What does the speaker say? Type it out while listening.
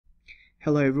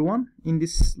Hello everyone, in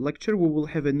this lecture we will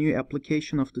have a new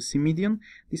application of the Symmedian.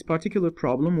 This particular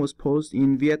problem was posed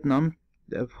in Vietnam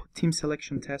Team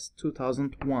Selection Test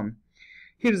 2001.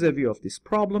 Here's a view of this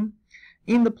problem.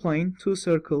 In the plane, two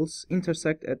circles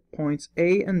intersect at points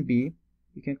A and B.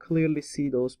 You can clearly see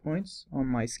those points on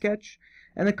my sketch.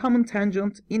 And a common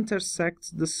tangent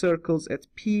intersects the circles at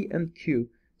P and Q.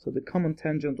 So the common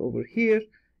tangent over here,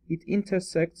 it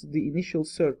intersects the initial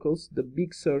circles, the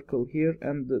big circle here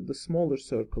and the smaller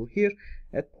circle here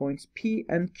at points P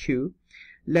and Q.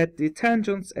 Let the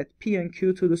tangents at P and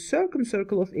Q to the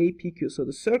circumcircle of APQ. So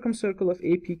the circumcircle of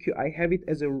APQ, I have it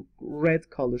as a red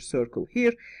color circle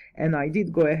here, and I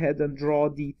did go ahead and draw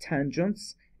the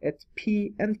tangents at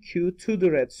P and Q to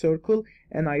the red circle,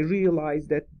 and I realized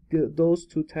that those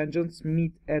two tangents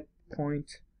meet at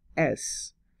point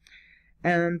S.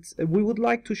 And we would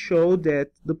like to show that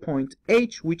the point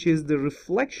H, which is the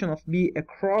reflection of B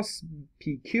across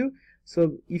PQ,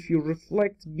 so if you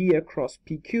reflect B across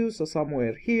PQ, so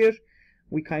somewhere here,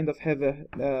 we kind of have a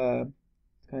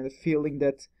kind of feeling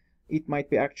that it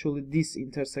might be actually this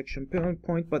intersection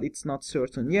point, but it's not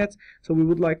certain yet. So we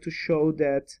would like to show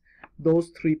that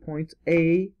those 3 points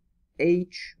A,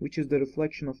 H, which is the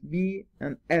reflection of B,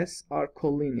 and S are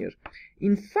collinear.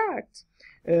 In fact,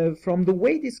 from the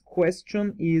way this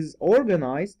question is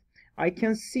organized, I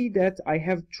can see that I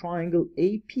have triangle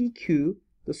APQ,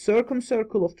 the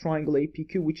circumcircle of triangle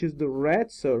APQ, which is the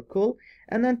red circle,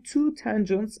 and then two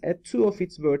tangents at two of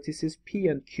its vertices, P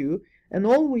and Q. And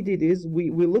all we did is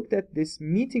we looked at this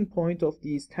meeting point of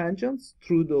these tangents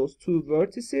through those two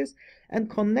vertices and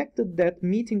connected that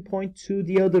meeting point to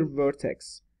the other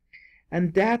vertex.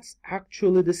 And that's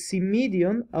actually the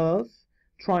Symmedian of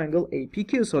triangle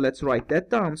APQ. So let's write that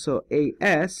down. So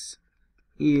AS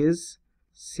is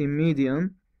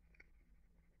Symmedian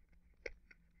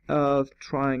of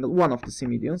triangle, one of the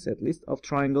Symmedians at least, of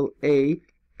triangle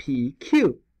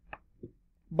APQ.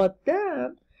 But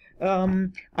then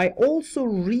I also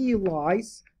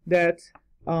realize that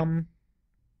that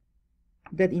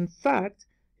in fact,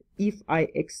 if I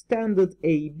extended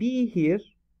AB here,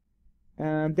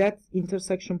 and that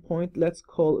intersection point, let's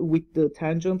call with the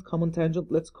tangent, common tangent,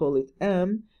 let's call it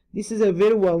M. This is a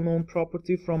very well-known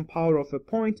property from power of a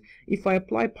point. If I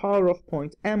apply power of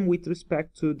point M with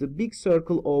respect to the big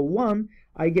circle O1,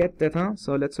 I get that,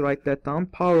 so let's write that down,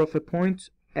 power of a point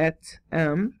at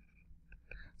M.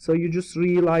 So you just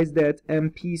realize that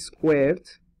MP squared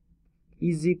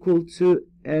is equal to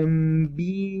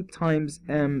MB times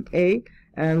MA.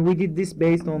 And we did this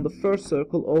based on the first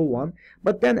circle O1,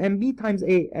 but then MB times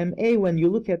MA, when you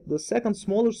look at the second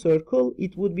smaller circle,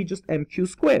 it would be just MQ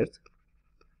squared.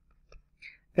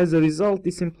 As a result,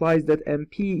 this implies that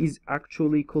MP is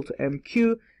actually equal to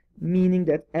MQ, meaning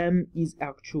that M is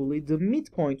actually the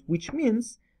midpoint, which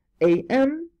means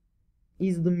AM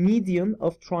is the median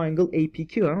of triangle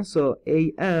APQ. So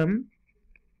AM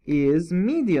is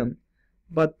median.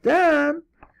 But then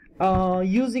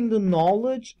using the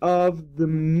knowledge of the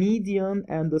median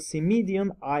and the Symmedian,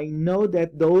 I know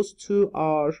that those two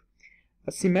are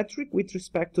symmetric with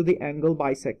respect to the angle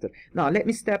bisector. Now let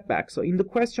me step back. So in the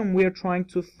question we are trying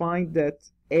to find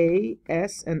that A,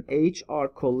 S, and H are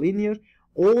collinear.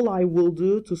 All I will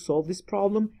do to solve this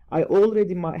problem, I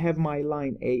already have my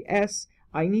line AS.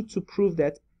 I need to prove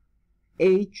that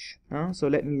H, so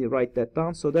let me write that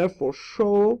down. So therefore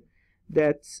show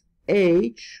that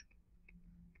H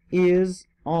is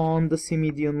on the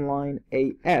Symmedian line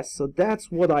AS. So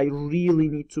that's what I really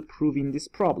need to prove in this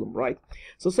problem, right?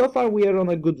 So far we are on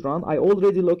a good run. I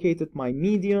already located my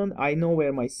median. I know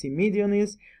where my Symmedian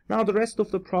is. Now the rest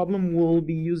of the problem will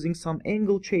be using some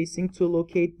angle chasing to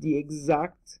locate the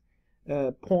exact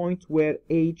point where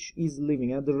H is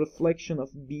living and the reflection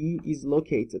of B is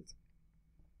located.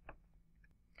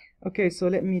 Okay, so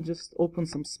let me just open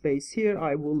some space here.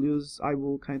 I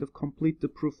will kind of complete the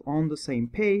proof on the same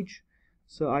page.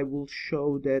 So I will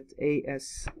show that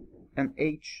AS and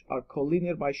H are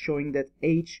collinear by showing that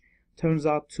H turns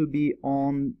out to be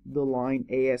on the line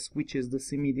AS, which is the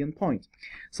Symmedian point.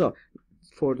 So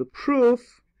for the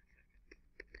proof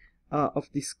of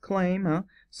this claim,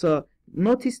 so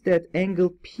notice that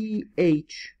angle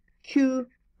PHQ,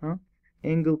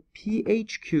 angle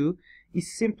PHQ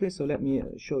is simply, so let me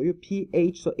show you,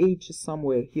 PH, so H is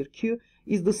somewhere here, Q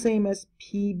is the same as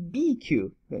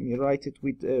PBQ. Let me write it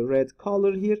with a red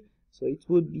color here. So it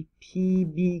would be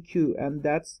PBQ, and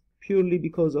that's purely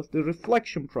because of the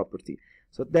reflection property.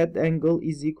 So that angle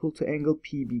is equal to angle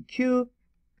PBQ.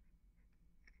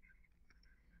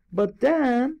 But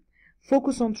then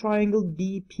focus on triangle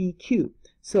BPQ.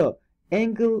 So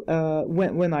angle,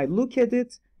 when I look at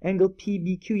it, angle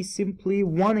PBQ is simply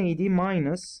 180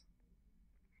 minus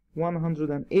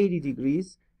 180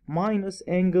 degrees minus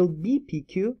angle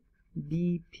BPQ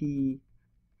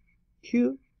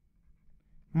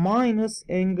minus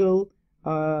angle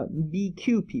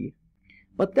BQP.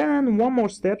 But then one more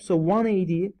step, so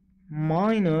 180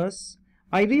 minus,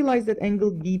 I realize that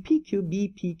angle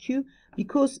BPQ,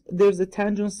 because there's a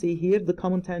tangency here, the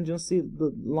common tangency,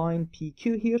 the line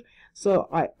PQ here, so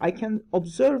I can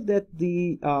observe that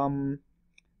the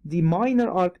minor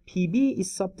arc PB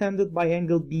is subtended by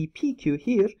angle BPQ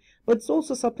here, but it's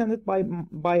also subtended by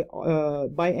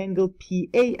angle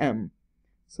PAM.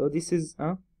 So this is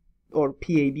or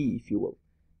PAB, if you will,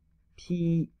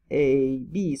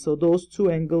 PAB. So those two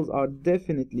angles are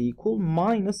definitely equal,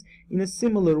 minus, in a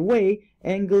similar way,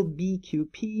 angle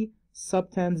BQP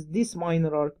subtends this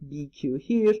minor arc BQ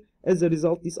here. As a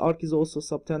result, this arc is also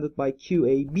subtended by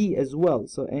QAB as well,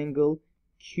 so angle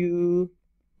QAB.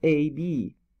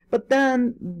 But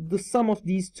then the sum of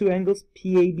these two angles,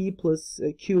 PAB plus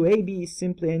QAB, is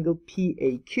simply angle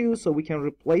PAQ, so we can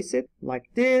replace it like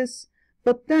this.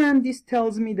 But then this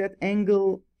tells me that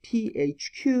angle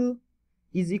PHQ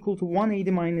is equal to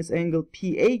 180 minus angle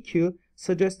PAQ,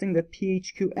 suggesting that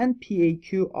PHQ and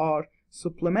PAQ are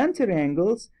supplementary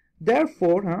angles.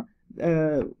 Therefore,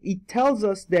 it tells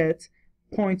us that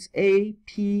points A,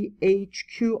 P, H,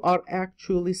 Q are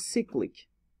actually cyclic.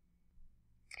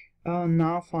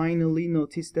 Now finally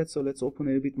notice that, so let's open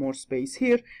a bit more space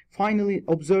here. Finally,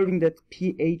 observing that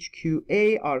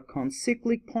PHQA are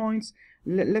concyclic points,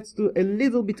 let's do a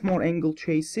little bit more angle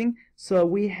tracing. So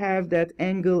we have that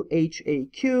angle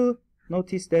HAQ.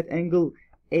 Notice that angle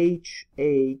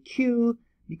HAQ,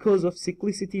 because of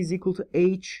cyclicity, is equal to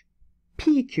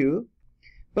HPQ.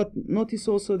 But notice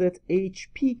also that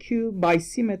HPQ by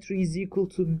symmetry is equal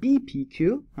to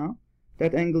BPQ.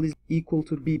 That angle is equal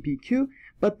to BPQ.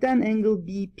 But then angle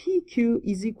BPQ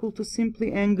is equal to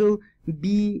simply angle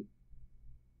BPQ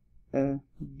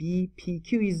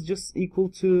is just equal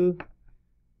to,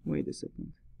 wait a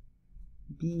second,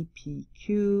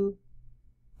 BPQ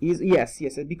is, yes,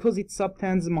 because it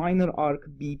subtends minor arc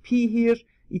BP here,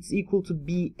 it's equal to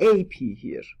BAP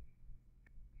here.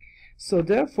 So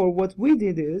therefore what we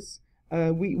did is,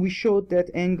 we showed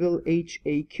that angle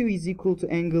HAQ is equal to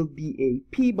angle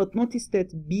BAP, but notice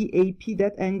that BAP,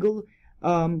 that angle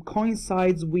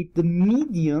coincides with the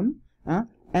median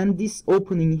and this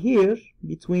opening here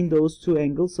between those two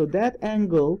angles. So that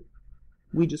angle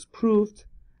we just proved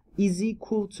is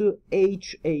equal to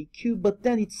HAQ, but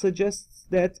then it suggests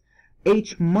that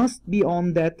H must be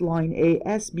on that line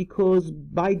AS, because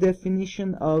by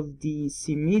definition of the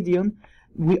Symmedian,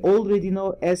 we already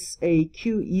know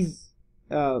SAQ is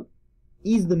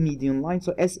the median line,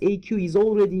 so SAQ is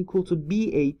already equal to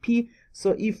BAP.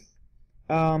 So if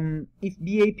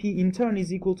BAP in turn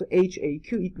is equal to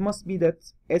HAQ, it must be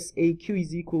that SAQ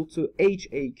is equal to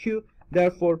HAQ.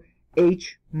 Therefore,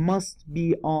 H must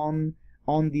be on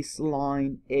this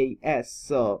line AS,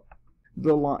 so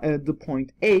the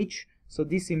point H. So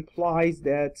this implies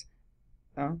that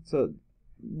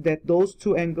that those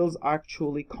two angles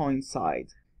actually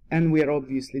coincide. And we are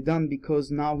obviously done, because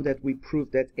now that we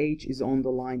proved that H is on the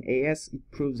line AS, it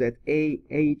proves that A,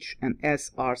 H, and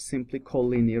S are simply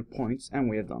collinear points, and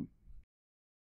we are done.